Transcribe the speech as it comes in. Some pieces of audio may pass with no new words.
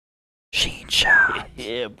Sheen shot.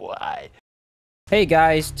 Yeah, boy. Hey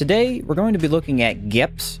guys, today we're going to be looking at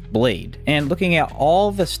Gep's Blade and looking at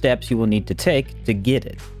all the steps you will need to take to get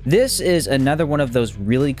it. This is another one of those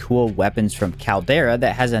really cool weapons from Caldera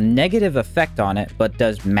that has a negative effect on it but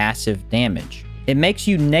does massive damage. It makes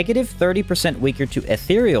you negative 30% weaker to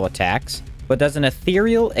ethereal attacks, but does an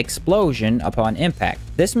ethereal explosion upon impact.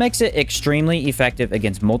 This makes it extremely effective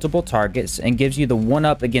against multiple targets and gives you the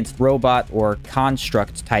 1-up against robot or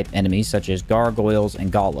construct type enemies such as gargoyles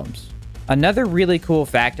and golems. Another really cool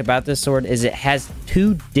fact about this sword is it has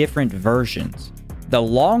two different versions, the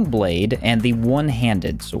long blade and the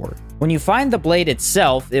one-handed sword. When you find the blade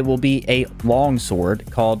itself, it will be a long sword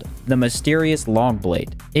called the Mysterious Long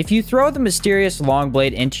Blade. If you throw the Mysterious Long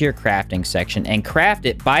Blade into your crafting section and craft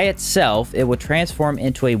it by itself, it will transform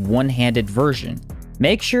into a one-handed version.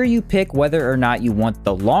 Make sure you pick whether or not you want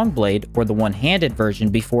the long blade or the one-handed version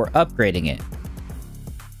before upgrading it.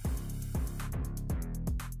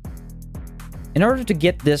 In order to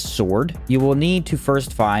get this sword, you will need to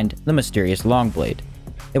first find the Mysterious Long Blade.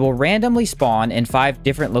 It will randomly spawn in 5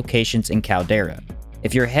 different locations in Caldera.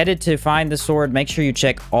 If you're headed to find the sword, make sure you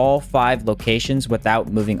check all 5 locations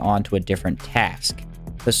without moving on to a different task.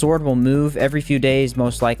 The sword will move every few days,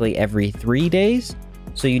 most likely every 3 days,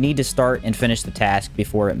 so you need to start and finish the task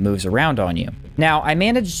before it moves around on you. Now, I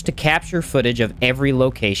managed to capture footage of every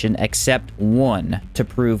location except one to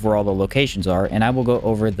prove where all the locations are, and I will go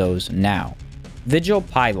over those now. Vigil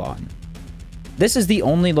Pylon. This is the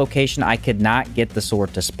only location I could not get the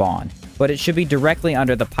sword to spawn, but it should be directly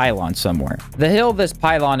under the pylon somewhere. The hill this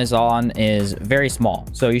pylon is on is very small,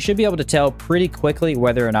 so you should be able to tell pretty quickly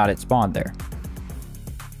whether or not it spawned there.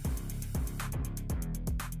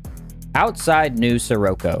 Outside New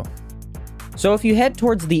Sirocco. So if you head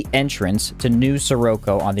towards the entrance to New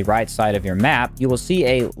Sirocco on the right side of your map, you will see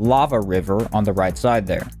a lava river on the right side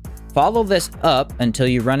there. Follow this up until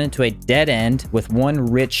you run into a dead end with one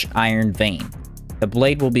rich iron vein. The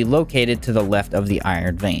blade will be located to the left of the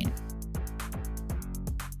iron vein.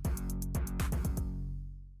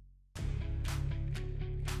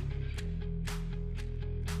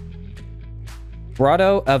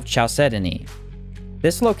 Grotto of Chalcedony.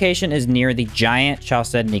 This location is near the giant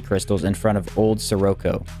Chalcedony crystals in front of Old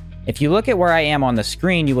Sirocco. If you look at where I am on the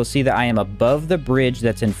screen, you will see that I am above the bridge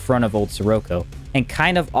that's in front of Old Sirocco, and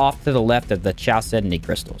kind of off to the left of the Chalcedony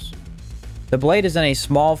crystals. The blade is in a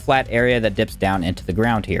small flat area that dips down into the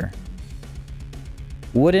ground here.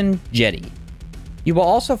 Wooden Jetty. You will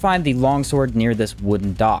also find the longsword near this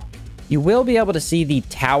wooden dock. You will be able to see the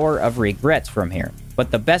Tower of Regrets from here,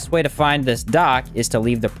 but the best way to find this dock is to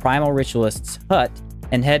leave the Primal Ritualist's hut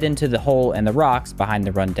and head into the hole in the rocks behind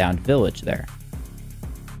the rundown village there.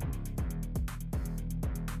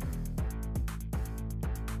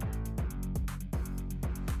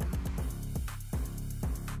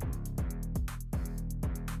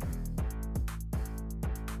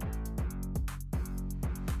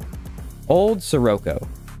 Old Sirocco.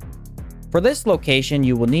 For this location,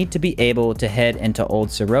 you will need to be able to head into Old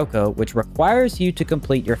Sirocco, which requires you to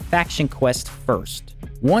complete your faction quest first.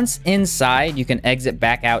 Once inside, you can exit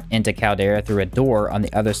back out into Caldera through a door on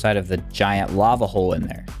the other side of the giant lava hole in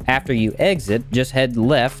there. After you exit, just head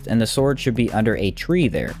left and the sword should be under a tree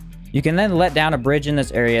there. You can then let down a bridge in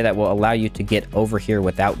this area that will allow you to get over here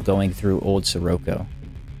without going through Old Sirocco.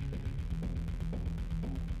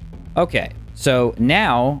 Okay. So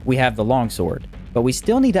now we have the longsword, but we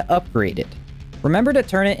still need to upgrade it. Remember to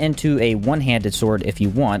turn it into a one-handed sword if you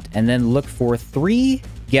want, and then look for 3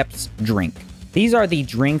 Gep's Drink. These are the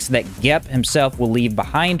drinks that Gep himself will leave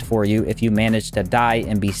behind for you if you manage to die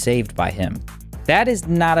and be saved by him. That is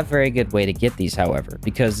not a very good way to get these, however,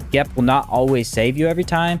 because Gep will not always save you every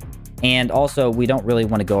time, and also we don't really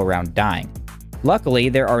want to go around dying. Luckily,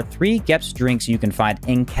 there are 3 Gep's drinks you can find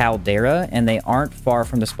in Caldera, and they aren't far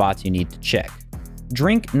from the spots you need to check.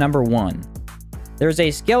 Drink number 1. There's a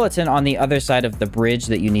skeleton on the other side of the bridge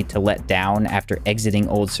that you need to let down after exiting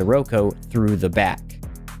Old Sirocco through the back.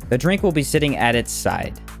 The drink will be sitting at its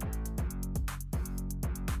side.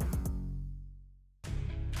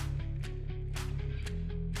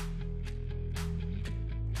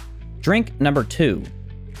 Drink number 2.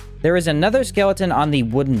 There is another skeleton on the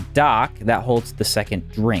wooden dock that holds the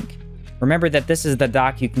second drink. Remember that this is the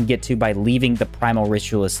dock you can get to by leaving the Primal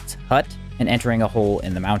Ritualist's hut and entering a hole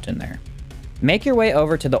in the mountain there. Make your way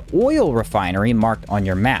over to the oil refinery marked on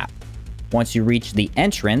your map. Once you reach the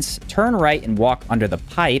entrance, turn right and walk under the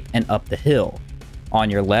pipe and up the hill.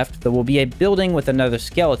 On your left, there will be a building with another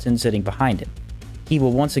skeleton sitting behind it. He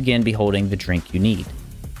will once again be holding the drink you need.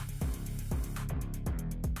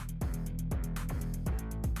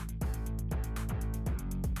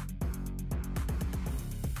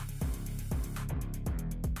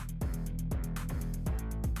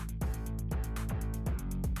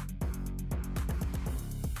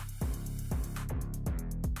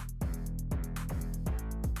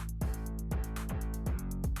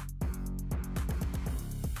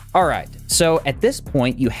 Alright, so at this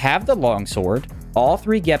point, you have the longsword, all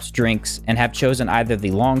 3 Geps drinks, and have chosen either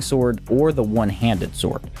the longsword or the one-handed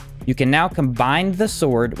sword. You can now combine the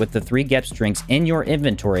sword with the 3 Geps drinks in your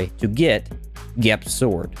inventory to get Gep's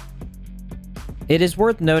sword. It is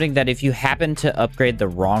worth noting that if you happen to upgrade the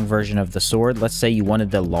wrong version of the sword, let's say you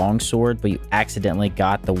wanted the long sword, but you accidentally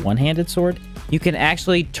got the one-handed sword, you can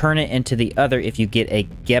actually turn it into the other if you get a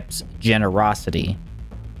Gep's Generosity.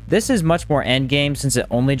 This is much more endgame since it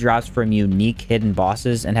only drops from unique hidden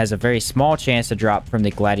bosses and has a very small chance to drop from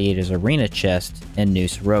the Gladiator's Arena chest in New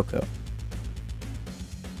Sirocco.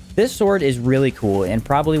 This sword is really cool and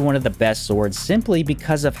probably one of the best swords simply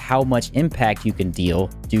because of how much impact you can deal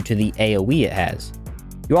due to the AoE it has.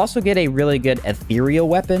 You also get a really good ethereal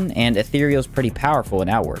weapon, and ethereal is pretty powerful in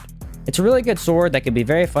Outward. It's a really good sword that can be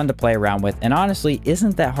very fun to play around with and honestly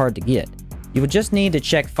isn't that hard to get. You would just need to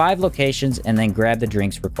check 5 locations and then grab the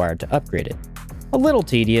drinks required to upgrade it. A little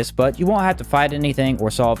tedious, but you won't have to fight anything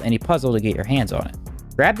or solve any puzzle to get your hands on it.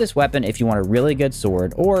 Grab this weapon if you want a really good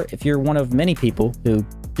sword, or if you're one of many people who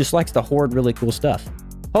just likes to hoard really cool stuff.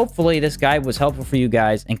 Hopefully this guide was helpful for you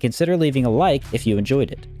guys, and consider leaving a like if you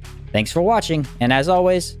enjoyed it. Thanks for watching, and as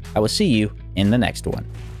always, I will see you in the next one.